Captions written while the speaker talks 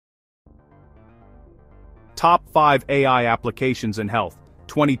Top 5 AI Applications in Health,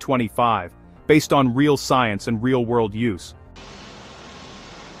 2025, based on real science and real-world use.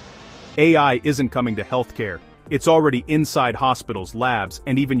 AI isn't coming to healthcare. It's already inside hospitals, labs,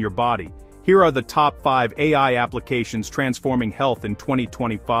 and even your body. Here are the top 5 AI applications transforming health in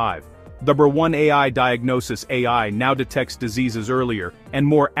 2025. Number 1. AI Diagnosis. AI now detects diseases earlier and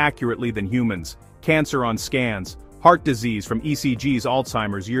more accurately than humans. Cancer on scans, heart disease from ECGs,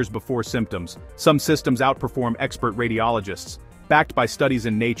 Alzheimer's years before symptoms. Some systems outperform expert radiologists. Backed by studies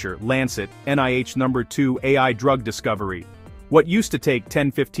in Nature, Lancet, NIH. Number 2. AI Drug Discovery. What used to take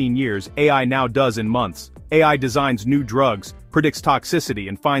 10-15 years, AI now does in months. AI designs new drugs, predicts toxicity,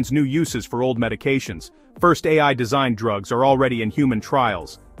 and finds new uses for old medications. First AI-designed drugs are already in human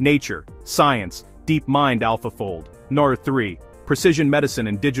trials. Nature, Science, DeepMind AlphaFold. Number 3. Precision medicine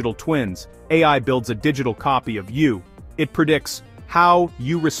and digital twins. AI builds a digital copy of you. It predicts how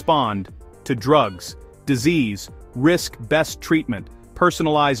you respond to drugs, disease, risk, best treatment.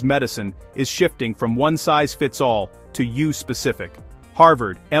 Personalized medicine is shifting from one-size-fits-all to you-specific.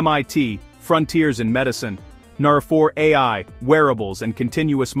 Harvard, MIT, Frontiers in Medicine. Number 4. AI, wearables and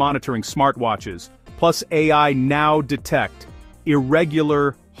continuous monitoring smartwatches. Plus AI now detect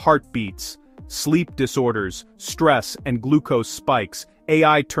irregular heartbeats, sleep disorders, stress, and glucose spikes.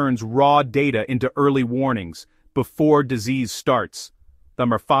 AI turns raw data into early warnings before disease starts.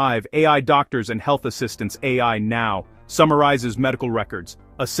 Number 5. AI doctors and health assistants. AI now summarizes medical records,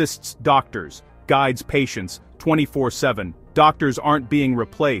 assists doctors, guides patients 24/7. Doctors aren't being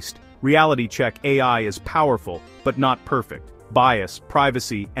replaced. Reality check. AI is powerful, but not perfect. Bias,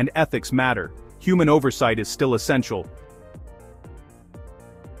 privacy, and ethics matter. Human oversight is still essential.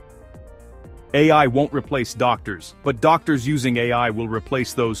 AI won't replace doctors, but doctors using AI will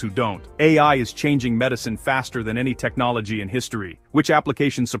replace those who don't. AI is changing medicine faster than any technology in history. Which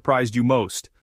application surprised you most?